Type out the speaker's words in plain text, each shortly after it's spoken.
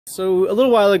So a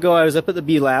little while ago I was up at the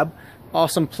Bee Lab.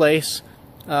 Awesome place.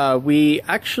 I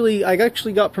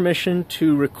actually got permission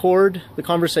to record the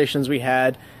conversations we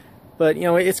had, but you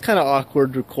know, it's kind of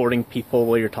awkward recording people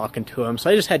while you're talking to them.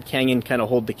 So I just had Kangen kind of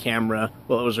hold the camera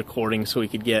while it was recording so we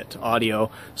could get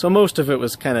audio. So most of it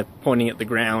was kind of pointing at the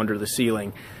ground or the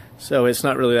ceiling. So it's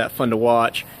not really that fun to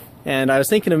watch. And I was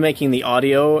thinking of making the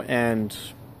audio and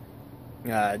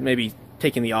maybe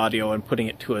taking the audio and putting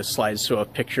it to a slideshow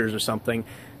of pictures or something.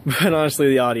 But honestly,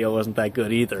 the audio wasn't that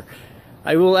good either.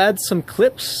 I will add some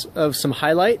clips of some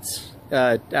highlights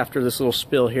after this little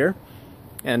spill here.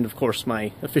 And of course,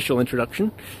 my official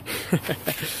introduction.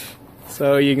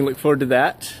 So you can look forward to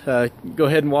that. Go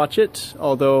ahead and watch it,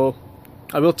 although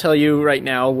I will tell you right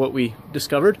now what we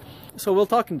discovered. So we'll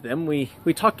talk to them. We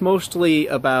talked mostly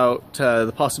about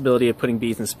the possibility of putting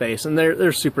bees in space, and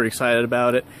they're super excited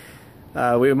about it.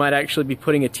 We might actually be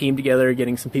putting a team together,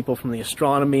 getting some people from the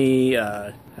astronomy.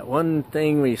 That one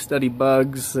thing we study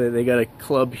bugs. They got a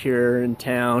club here in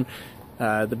town,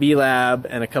 the Bee Lab,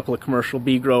 and a couple of commercial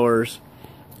bee growers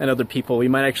and other people. We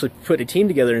might actually put a team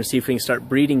together and see if we can start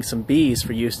breeding some bees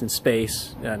for use in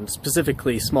space, and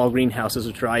specifically small greenhouses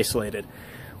which are isolated.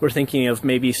 We're thinking of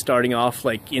maybe starting off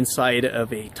like inside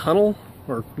of a tunnel,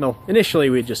 or no, initially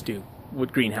we'd just do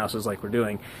wood greenhouses like we're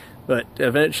doing. But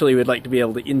eventually we'd like to be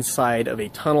able to inside of a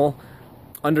tunnel,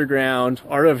 underground,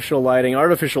 artificial lighting,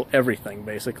 artificial everything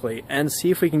basically, and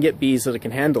see if we can get bees that can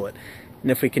handle it.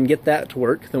 And if we can get that to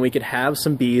work, then we could have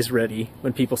some bees ready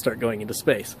when people start going into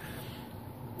space.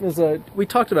 We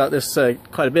talked about this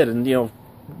quite a bit, and you know,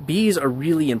 bees are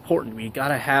really important. We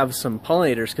gotta have some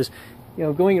pollinators, because you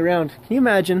know, going around, can you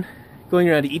imagine going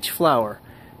around to each flower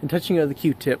and touching it with a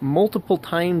Q-tip multiple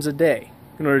times a day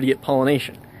in order to get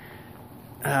pollination?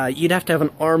 You'd have to have an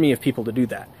army of people to do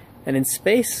that. And in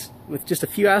space, with just a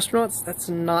few astronauts, that's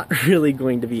not really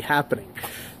going to be happening.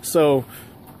 So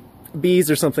bees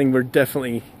are something we're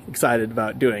definitely excited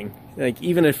about doing. Like,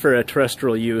 even if for a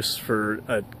terrestrial use, for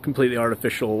a completely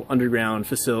artificial underground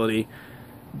facility,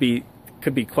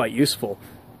 could be quite useful.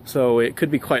 So it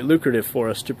could be quite lucrative for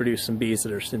us to produce some bees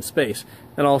that are in space.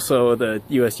 And also the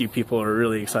USU people are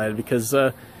really excited because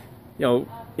you know,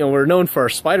 we're known for our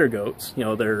spider goats. You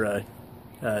know, they're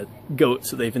goats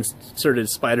that they've inserted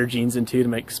spider genes into to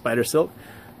make spider silk.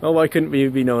 Well, why couldn't we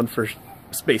be known for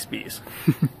space bees?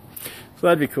 So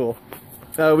that'd be cool.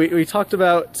 We talked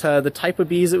about the type of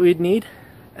bees that we'd need,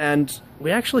 and we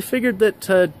actually figured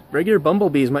that regular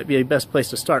bumblebees might be the best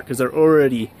place to start because they're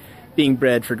already being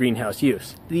bred for greenhouse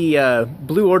use. The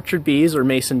blue orchard bees, or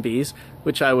mason bees,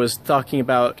 which I was talking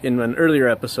about in an earlier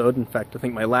episode, in fact I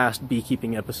think my last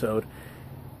beekeeping episode,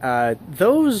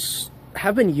 those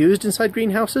have been used inside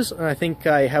greenhouses, and I think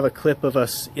I have a clip of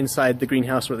us inside the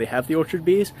greenhouse where they have the orchard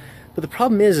bees. But the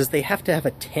problem is they have to have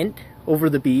a tent over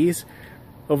the bees,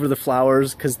 over the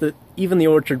flowers, because even the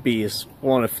orchard bees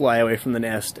want to fly away from the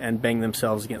nest and bang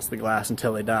themselves against the glass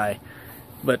until they die.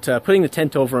 But putting the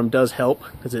tent over them does help,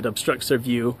 because it obstructs their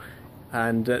view.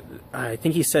 And I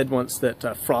think he said once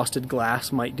that frosted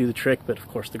glass might do the trick, but of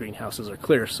course the greenhouses are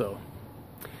clear, so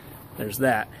there's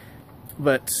that.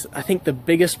 But I think the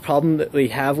biggest problem that we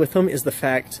have with them is the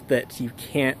fact that you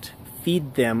can't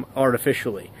feed them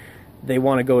artificially. They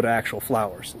want to go to actual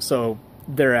flowers, so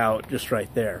they're out just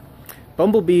right there.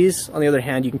 Bumblebees, on the other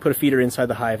hand, you can put a feeder inside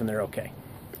the hive and they're okay.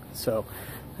 So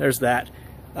there's that.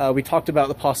 We talked about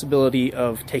the possibility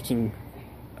of taking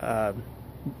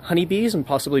honeybees and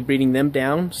possibly breeding them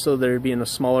down so they'd be in a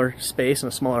smaller space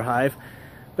and a smaller hive.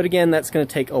 But again, that's going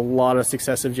to take a lot of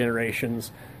successive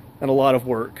generations and a lot of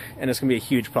work, and it's going to be a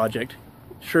huge project.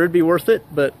 Sure, it'd be worth it,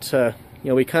 but you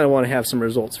know, we kind of want to have some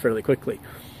results fairly quickly.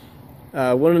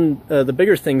 One of the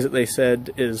bigger things that they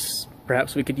said is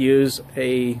perhaps we could use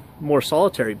a more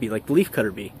solitary bee, like the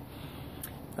leafcutter bee.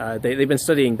 They've been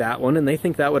studying that one, and they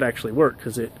think that would actually work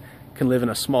because it can live in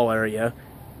a small area.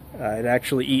 It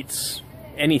actually eats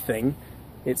anything.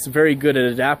 It's very good at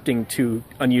adapting to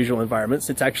unusual environments.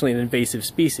 It's actually an invasive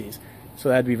species, so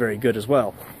that'd be very good as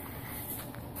well.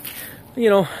 You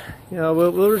know,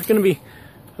 we're going to be.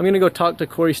 I'm going to go talk to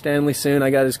Corey Stanley soon. I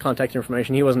got his contact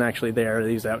information. He wasn't actually there.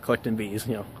 He was out collecting bees.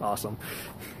 You know, awesome.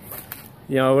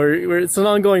 You know, it's an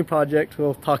ongoing project.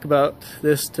 We'll talk about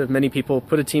this to many people,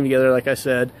 put a team together, like I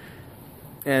said,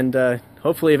 and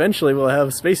hopefully eventually we'll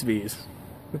have space bees.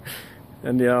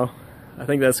 And you know, I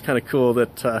think that's kind of cool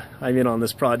that I'm in on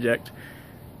this project,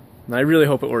 and I really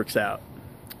hope it works out.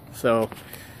 So,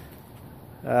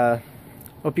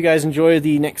 hope you guys enjoy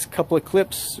the next couple of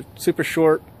clips. Super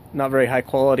short, not very high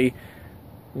quality,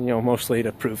 you know, mostly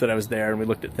to prove that I was there and we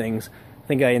looked at things. I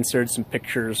think I inserted some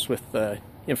pictures with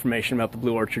information about the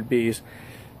blue orchard bees.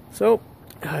 So,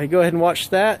 go ahead and watch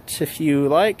that if you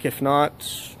like. If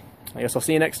not, I guess I'll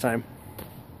see you next time.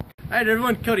 Alright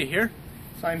everyone, Cody here.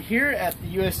 So I'm here at the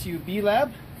USU Bee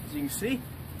lab, as you can see.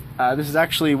 This is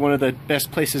actually one of the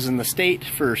best places in the state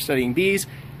for studying bees,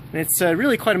 and it's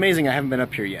really quite amazing. I haven't been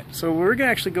up here yet. So we're gonna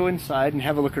actually go inside and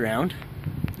have a look around.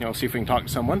 You know, see if we can talk to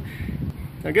someone.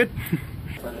 Sound good?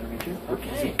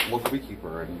 Okay. Local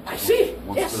beekeeper. And I see.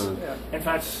 Yes. Yeah. In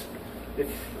fact,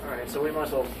 alright, so we might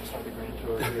as well start the grand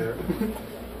tour here.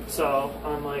 So,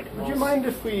 unlike Would you mind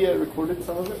if we recorded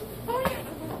some of it? Oh, yeah.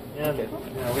 Yeah, okay.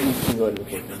 Yeah, we can go ahead and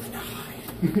record them.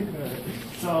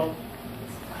 So,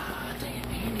 dang it,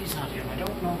 Andy's not here. I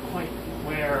don't know quite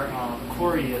where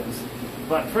Corey is.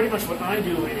 But pretty much what I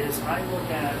do is I look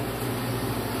at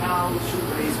how to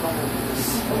raise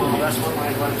bumblebees. Well, that's what my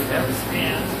advisor does.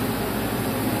 And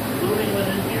moving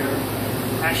within here,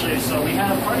 actually, so we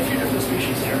have quite a few different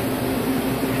species here.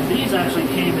 And these actually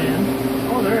came in.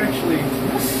 Oh, they're actually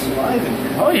alive in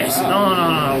here. Oh yes.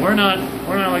 Wow. No. We're not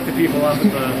like the people up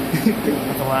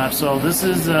at the lab. So this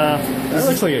is that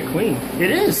looks like a queen. It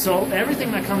is. So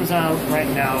everything that comes out right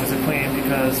now is a queen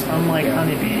because unlike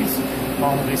honeybees,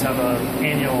 bumblebees have an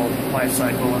annual life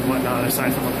cycle and whatnot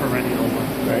aside from a perennial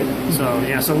one. Right. So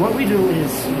yeah. So what we do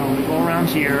is we go around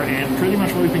here and pretty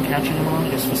much what we've been catching them on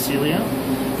is Phacelia,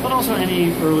 but also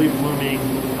any early blooming.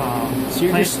 So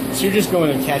you're just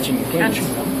going and catching queens.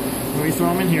 When we throw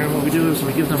them in here, what we do is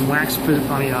we give them a wax-coated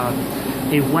pollen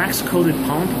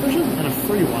provision and a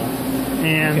free one.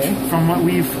 And from what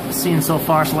we've seen so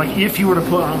far, so like if you were to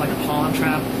put on like a pollen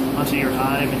trap onto your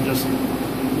hive and just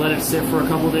let it sit for a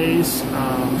couple days,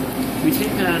 we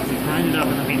take that, we grind it up,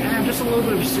 and then we add just a little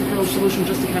bit of sucrose solution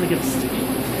just to kind of get it sticky.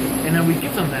 And then we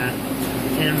give them that.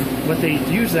 And what they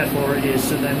use that for is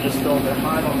to then just build their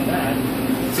hive off that.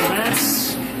 So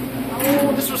that's,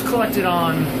 this was collected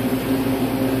on,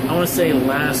 I want to say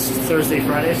last Thursday,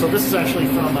 Friday. So this is actually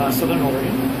from Southern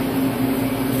Oregon.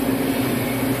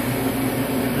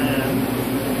 And then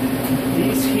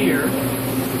these here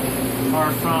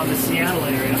are from the Seattle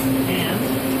area, and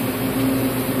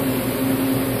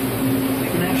they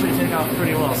can actually take off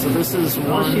pretty well. So this is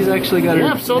one. She's actually got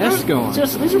her nest going.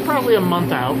 These are probably a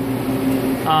month out.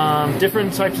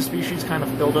 Different types of species kind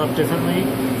of build up differently.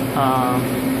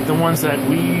 The ones that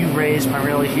we raise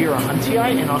primarily here are Huntii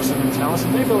and Occidentalis,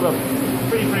 and they build up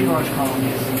pretty large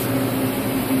colonies.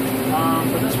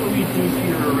 But that's what we do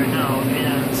here right now,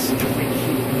 and if we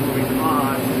keep moving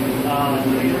on,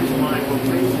 the reason why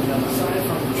we're raising them, aside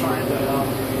from trying to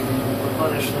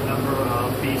replenish the number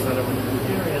of bees that are within the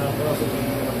area, we're also looking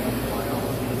at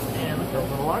biologies, and for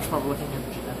the large part, we're looking at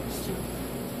the genetics too.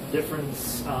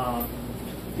 Difference,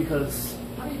 because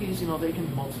honeybees, they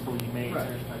can multiply mate.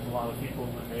 Right. In fact, a lot of people,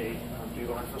 when they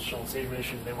do artificial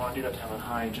insemination, they want to do that to have a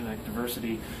high genetic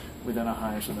diversity within a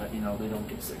hive so that, they don't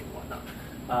get sick and whatnot.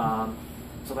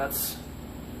 So that's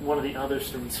one of the other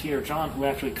students here, John, who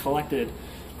actually collected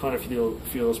quite a few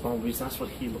of those bumblebees. That's what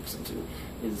he looks into,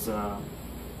 is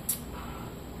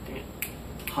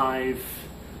hive.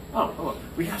 Oh, hello.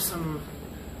 We have some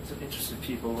interested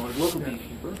people. Local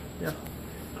beekeeper. Yeah.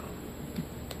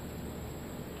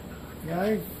 Yeah,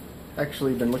 I've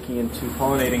actually been looking into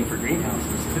pollinating for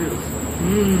greenhouses too.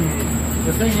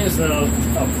 The thing is, though,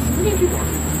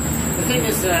 the thing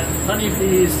is that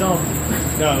honeybees don't.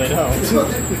 No, they don't. So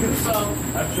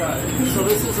I've tried. So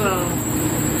this is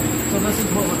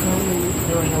what we're currently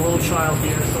doing, a little trial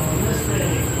here. So on this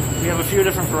thing, we have a few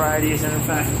different varieties, and in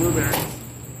fact, blueberries.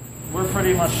 We're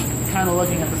pretty much kind of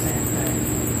looking at the same thing.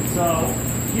 So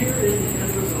here is the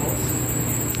end results.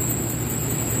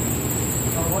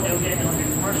 What you'll get in like a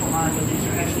commercial hive, but these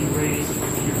are actually raised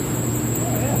from here.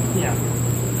 Oh, yeah. Yeah.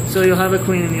 So you'll have a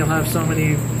queen and you'll have so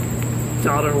many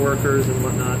daughter workers and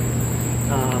whatnot.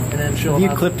 And then she'll have you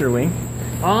clipped her wing?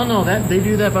 Oh no, they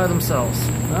do that by themselves.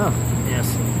 Oh.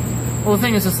 Yes. Well, the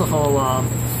thing is, it's the whole,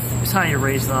 it's how you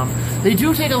raise them. They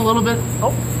do take a little bit,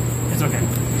 it's okay.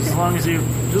 As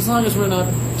long as we're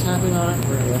not tapping on it,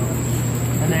 we're good.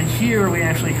 And then here we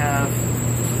actually have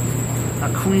a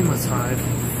queenless hive.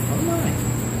 Oh my.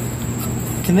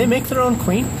 Can they make their own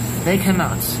queen? They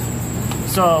cannot.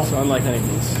 So unlike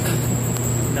honeybees.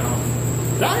 No.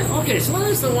 Okay, so that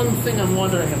is the one thing I'm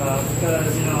wondering about,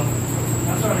 because,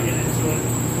 I'm starting to get into it.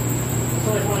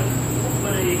 So like when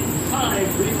a hive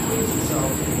requeens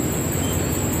itself,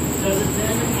 does it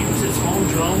then use its own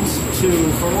drones to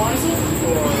fertilize it?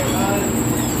 Or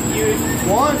you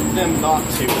want them not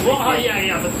to. Well,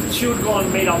 yeah, but she would go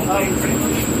and mate on the wing pretty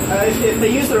much. If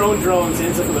they use their own drones, it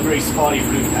ends up with a very spotty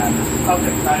brood pattern.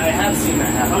 Okay. I have seen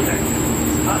that happen. Okay.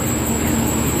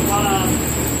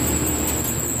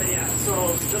 But yeah,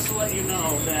 so just to let you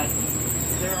know that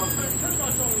there are pretty much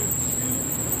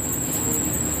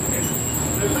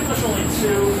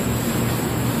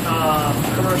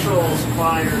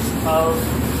suppliers of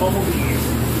bumblebees,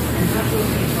 and that's what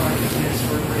we charge is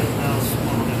for greenhouse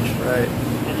pollination. Right.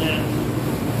 And then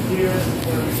here,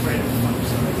 where we spray the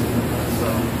fungicides. So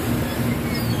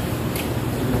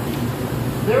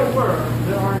there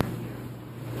are.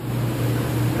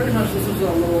 Pretty much, this was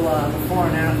a little before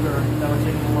and after that we're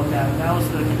taking a look at. That was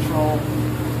the control.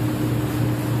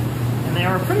 And they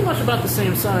are pretty much about the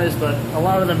same size, but a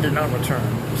lot of them did not return.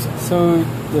 So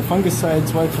the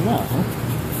fungicides wiped them out, huh?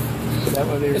 Is that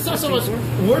what they were It's not so much,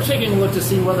 we're taking a look to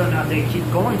see whether or not they keep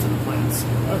going to the plants.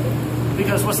 Okay.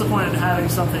 Because what's the point of having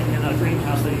something in a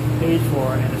greenhouse that you paid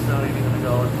for and it's not even going to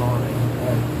go and pollinate?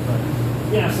 Right. But,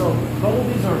 yeah, so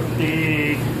bumblebees are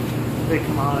a big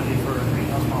commodity for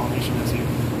greenhouse pollination, as you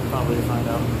probably find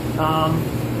out.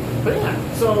 But yeah,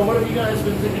 so what have you guys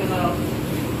been thinking about?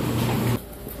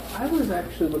 I was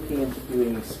actually looking into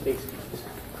doing space bees.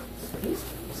 Space?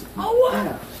 Oh, what?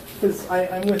 Yeah. Because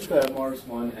I'm with Mars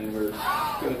One, and we're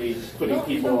going to be putting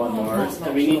people on Mars,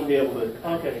 and we need to be able to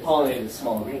pollinate in a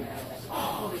small greenhouse.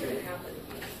 Oh, okay.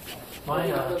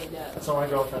 So my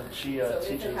girlfriend, she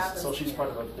teaches, so she's part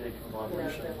of a big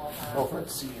conglomeration over at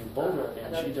CU Boulder,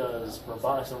 and she does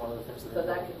robotics, and one of the things that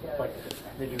they do, like,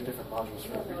 they do different modules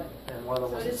for every, and one of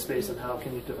them was in space, and how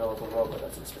can you develop a robot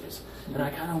that's in space? And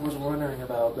I kind of was wondering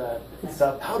about that.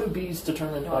 How do bees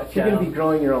determine If you're going to be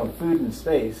growing your own food in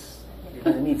space, you're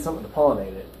going to need something to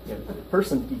pollinate it. You know, the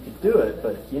person, you could do it,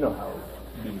 but you know how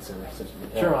bees are such a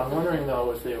good Sure, I'm wondering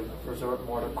though if they resort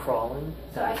more to crawling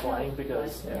than flying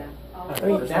because I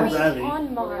mean, there's no gravity.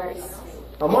 On Mars.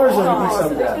 On Mars, there would be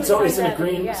some gravity. So it's in a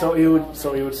green. So it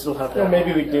would still have. Yeah,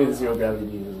 maybe we could do the zero gravity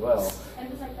bees as well.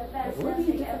 It would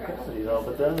be different gravity though,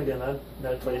 but then again,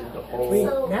 that plays into I mean,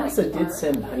 NASA did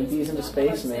send honeybees into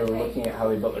space, and they were looking at how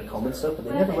they built their comb and stuff, but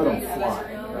they never let them fly.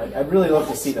 Right? I'd really love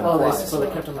to see them fly. So they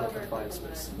kept them in a confined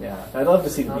space. Yeah, I'd love to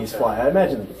see the bees fly. I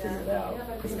imagine they could figure it out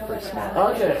because they're pretty smart.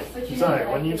 Okay, sorry.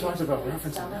 When you talked about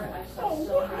referencing that.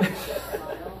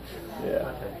 Yeah.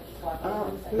 Okay.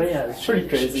 But yeah, it's pretty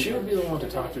crazy. She would be the one to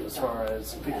talk to as far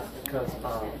as because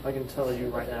I can tell you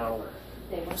right now.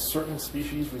 Certain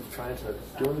species we've tried to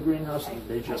do in the greenhouse and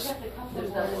they just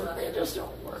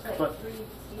don't work. But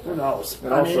who knows?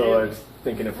 And also, I was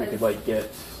thinking if we could like get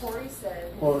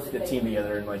the team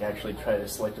together and like actually try to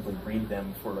selectively breed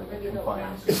them for like a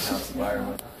confined greenhouse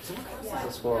environment. Is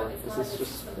this for? Is this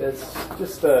just? It's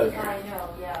just something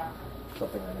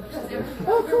I'm interested in.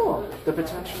 Oh, cool! The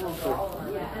potential for.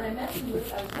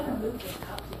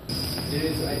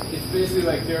 It's basically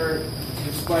like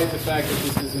despite the fact that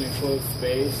this is an enclosed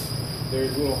space,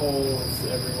 there's little holes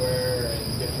everywhere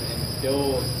and different. And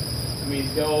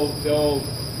they'll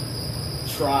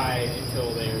try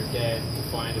until they're dead to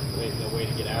find a way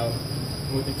to get out.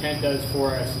 And what the tent does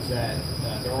for us is that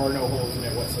there are no holes in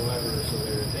it whatsoever, so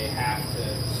they have to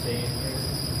stay in here.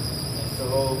 And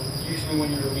so usually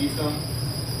when you release them,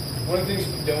 one of the things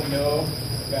you don't know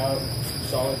about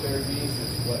solitary bees is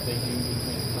what they do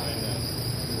between the time that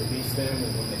you release them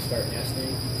and when they start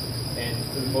nesting. And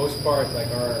for the most part, like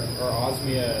our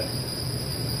osmia,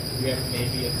 we have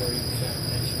maybe a 30%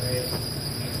 retention rate. And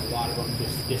a lot of them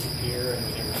just disappear and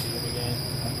we never see them again.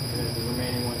 And then the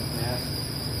remaining ones nest.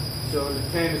 So the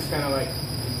tent is kind of like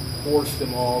force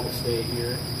them all to stay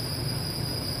here.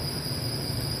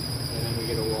 And then we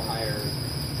get a little higher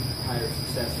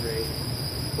success rate.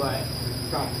 But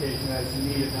competition as you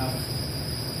need enough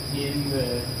in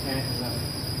the tent, enough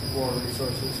for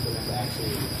resources for them to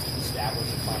actually establish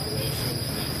a population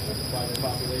and then multiply their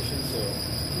population. So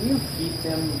can you feed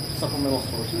them supplemental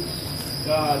sources?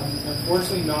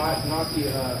 Unfortunately not the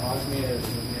osmia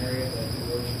area that the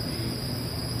worship bee,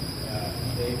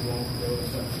 they won't go to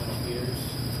supplemental feeders.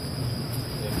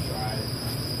 They've tried.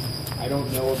 I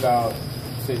don't know about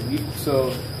say leaf,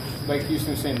 so like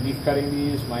Houston was saying, leaf cutting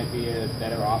bees might be a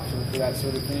better option for that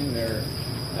sort of thing. Their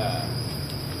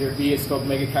bee is called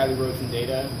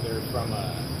Megachilirotondata. They're from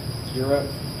Europe,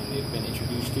 and they've been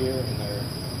introduced here, and they're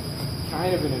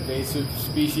kind of an invasive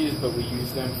species, but we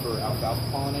use them for alfalfa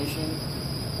pollination.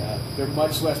 They're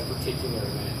much less particular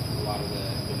than a lot of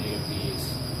the native bees,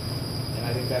 and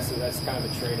I think that's kind of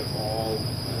a trait of all.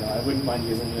 I wouldn't mind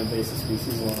using an invasive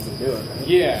species as long as they do it, right?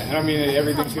 Yeah, and I mean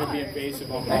everything's going to be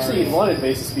invasive on Mars. Actually, you'd want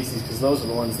invasive species because those are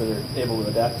the ones that are able to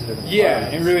adapt to different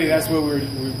environments. And really that's what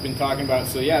we've been talking about.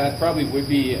 So yeah, that probably would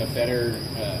be a better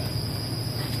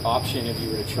option if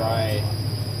you were to try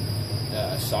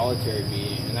a solitary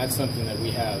bee, and that's something that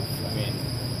we have. I mean,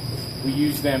 we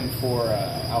use them for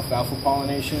alfalfa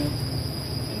pollination,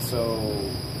 and so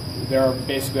they're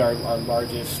basically our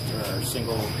largest or our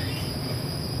single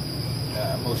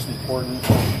most important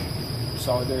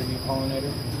solitary bee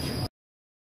pollinator.